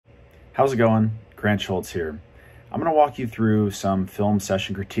How's it going? Grant Shoults here. I'm going to walk you through some film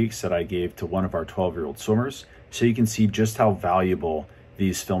session critiques that I gave to one of our 12-year-old swimmers so you can see just how valuable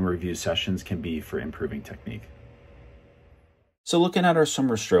these film review sessions can be for improving technique. So looking at our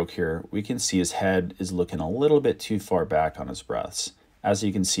swimmer stroke here, we can see his head is looking a little bit too far back on his breaths, as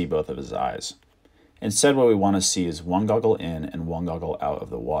you can see both of his eyes. Instead, what we want to see is one goggle in and one goggle out of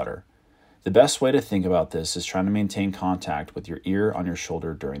the water. The best way to think about this is trying to maintain contact with your ear on your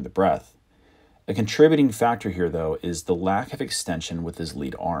shoulder during the breath. A contributing factor here, though, is the lack of extension with his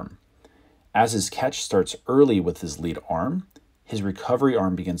lead arm. As his catch starts early with his lead arm, his recovery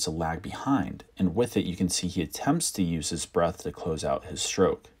arm begins to lag behind, and with it you can see he attempts to use his breath to close out his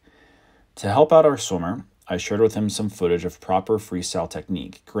stroke. To help out our swimmer, I shared with him some footage of proper freestyle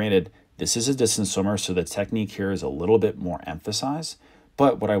technique. Granted, this is a distance swimmer, so the technique here is a little bit more emphasized,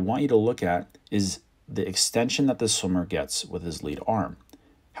 but what I want you to look at is the extension that the swimmer gets with his lead arm,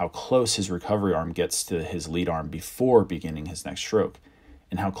 how close his recovery arm gets to his lead arm before beginning his next stroke,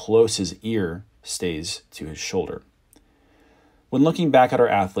 and how close his ear stays to his shoulder. When looking back at our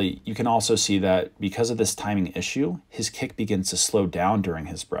athlete, you can also see that because of this timing issue, his kick begins to slow down during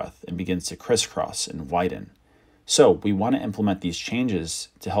his breath and begins to crisscross and widen. So we want to implement these changes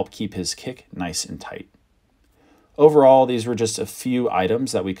to help keep his kick nice and tight. Overall, these were just a few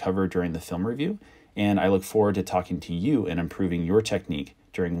items that we covered during the film review, and I look forward to talking to you and improving your technique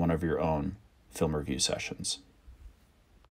during one of your own film review sessions.